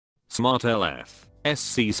SmartLF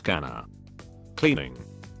SC scanner. Cleaning.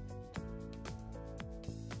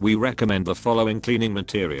 We recommend the following cleaning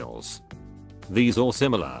materials. These or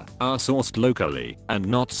similar are sourced locally and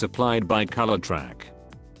not supplied by Colortrac.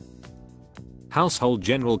 Household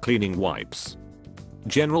general cleaning wipes.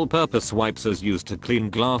 General purpose wipes is used to clean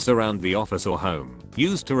glass around the office or home,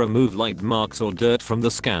 used to remove light marks or dirt from the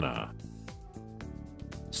scanner.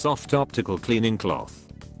 Soft optical cleaning cloth.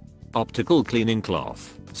 Optical cleaning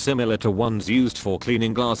cloth, similar to ones used for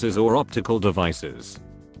cleaning glasses or optical devices.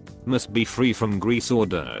 Must be free from grease or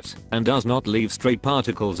dirt and does not leave stray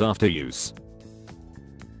particles after use.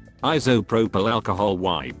 Isopropyl alcohol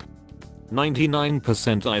wipe. 99%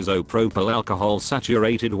 isopropyl alcohol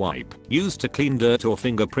saturated wipe, used to clean dirt or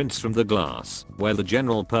fingerprints from the glass, where the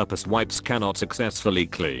general purpose wipes cannot successfully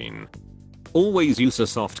clean. Always use a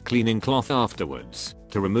soft cleaning cloth afterwards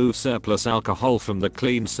to remove surplus alcohol from the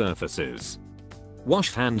cleaned surfaces.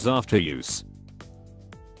 Wash hands after use.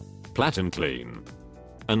 Platen Clean.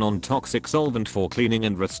 A non-toxic solvent for cleaning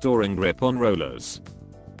and restoring grip on rollers.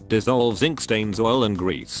 Dissolves ink stains, oil and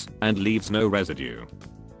grease, and leaves no residue.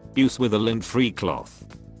 Use with a lint-free cloth.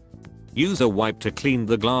 Use a wipe to clean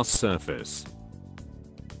the glass surface.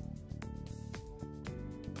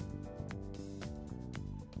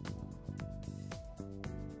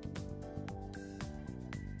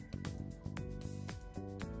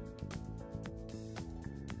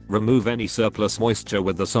 Remove any surplus moisture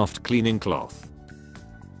with the soft cleaning cloth.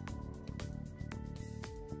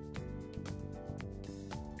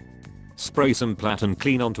 Spray some Platen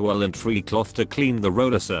Clean onto a lint-free cloth to clean the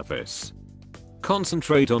roller surface.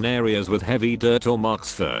 Concentrate on areas with heavy dirt or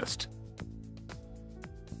marks first.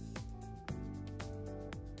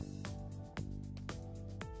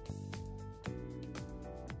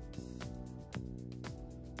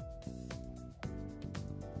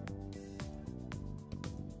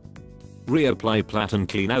 Reapply Platen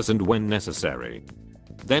Clean as and when necessary.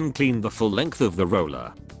 Then clean the full length of the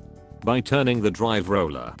roller. By turning the drive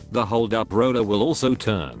roller, the hold-up roller will also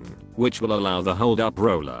turn, which will allow the hold-up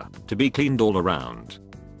roller to be cleaned all around.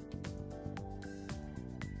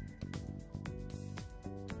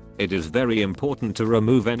 It is very important to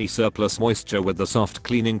remove any surplus moisture with the soft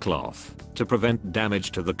cleaning cloth to prevent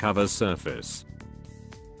damage to the cover's surface.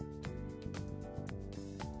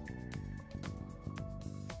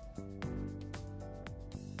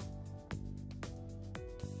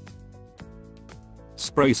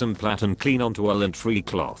 Spray some Platen Clean onto a lint-free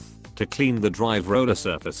cloth to clean the drive roller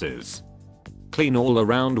surfaces. Clean all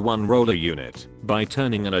around one roller unit by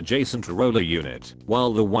turning an adjacent roller unit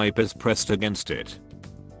while the wipe is pressed against it.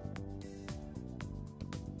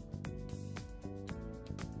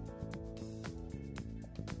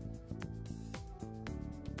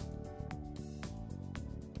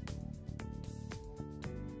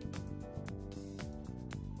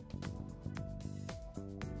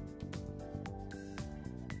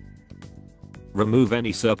 Remove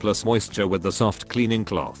any surplus moisture with the soft cleaning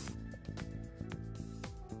cloth.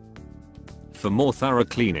 For more thorough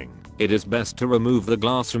cleaning, it is best to remove the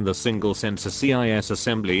glass from the single sensor CIS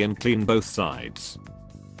assembly and clean both sides.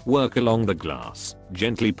 Work along the glass,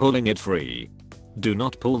 gently pulling it free. Do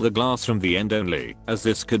not pull the glass from the end only, as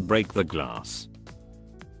this could break the glass.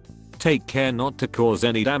 Take care not to cause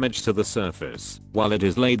any damage to the surface while it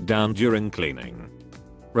is laid down during cleaning.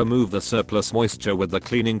 Remove the surplus moisture with the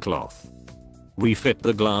cleaning cloth. Refit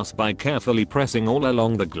the glass by carefully pressing all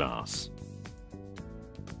along the glass.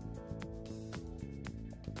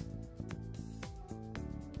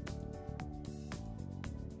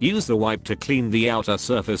 Use the wipe to clean the outer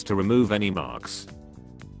surface to remove any marks.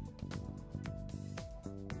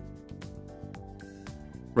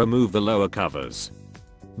 Remove the lower covers,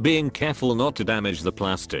 being careful not to damage the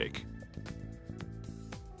plastic.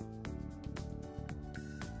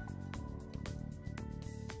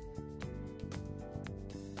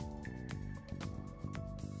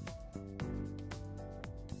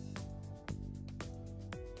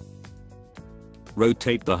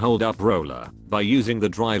 Rotate the hold-up roller by using the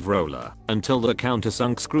drive roller until the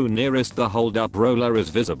countersunk screw nearest the hold-up roller is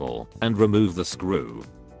visible, and remove the screw.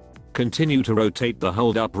 Continue to rotate the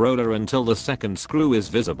hold-up roller until the second screw is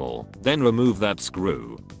visible, then remove that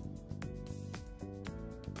screw.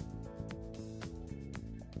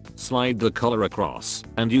 Slide the collar across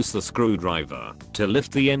and use the screwdriver to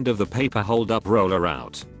lift the end of the paper hold-up roller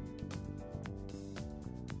out.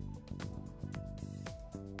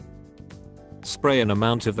 Spray an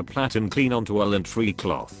amount of the Platen Clean onto a lint-free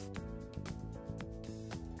cloth.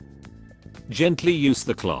 Gently use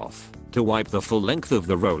the cloth to wipe the full length of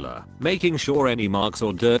the roller, making sure any marks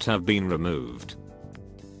or dirt have been removed.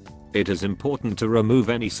 It is important to remove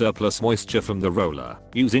any surplus moisture from the roller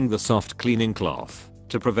using the soft cleaning cloth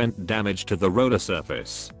to prevent damage to the roller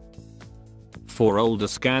surface. For older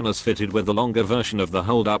scanners fitted with the longer version of the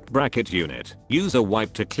hold-up bracket unit, use a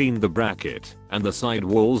wipe to clean the bracket and the side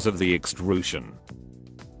walls of the extrusion.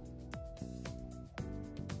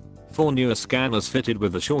 For newer scanners fitted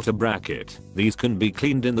with a shorter bracket, these can be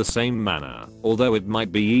cleaned in the same manner, although it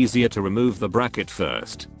might be easier to remove the bracket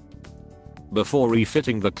first. Before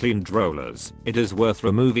refitting the cleaned rollers, it is worth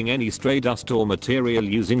removing any stray dust or material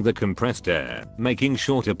using the compressed air, making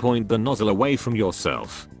sure to point the nozzle away from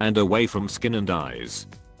yourself and away from skin and eyes.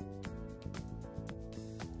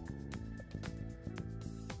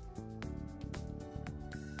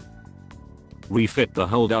 Refit the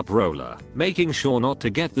hold-up roller, making sure not to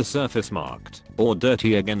get the surface marked or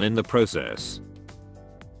dirty again in the process.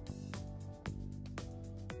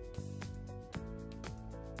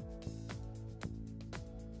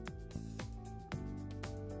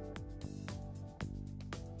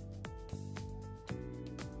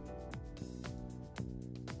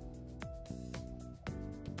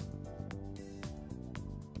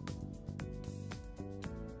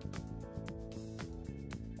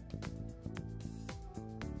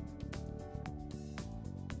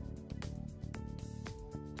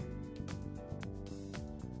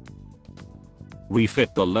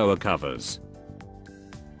 Refit the lower covers.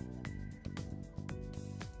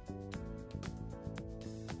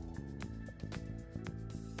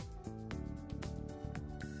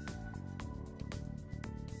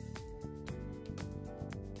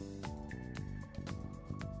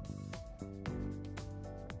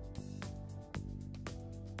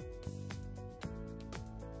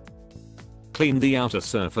 Clean the outer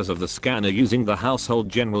surface of the scanner using the household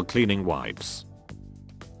general cleaning wipes.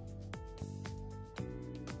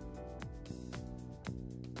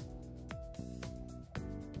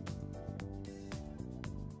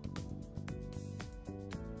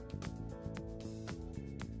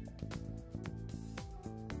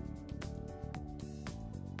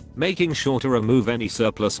 Making sure to remove any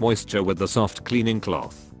surplus moisture with the soft cleaning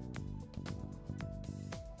cloth.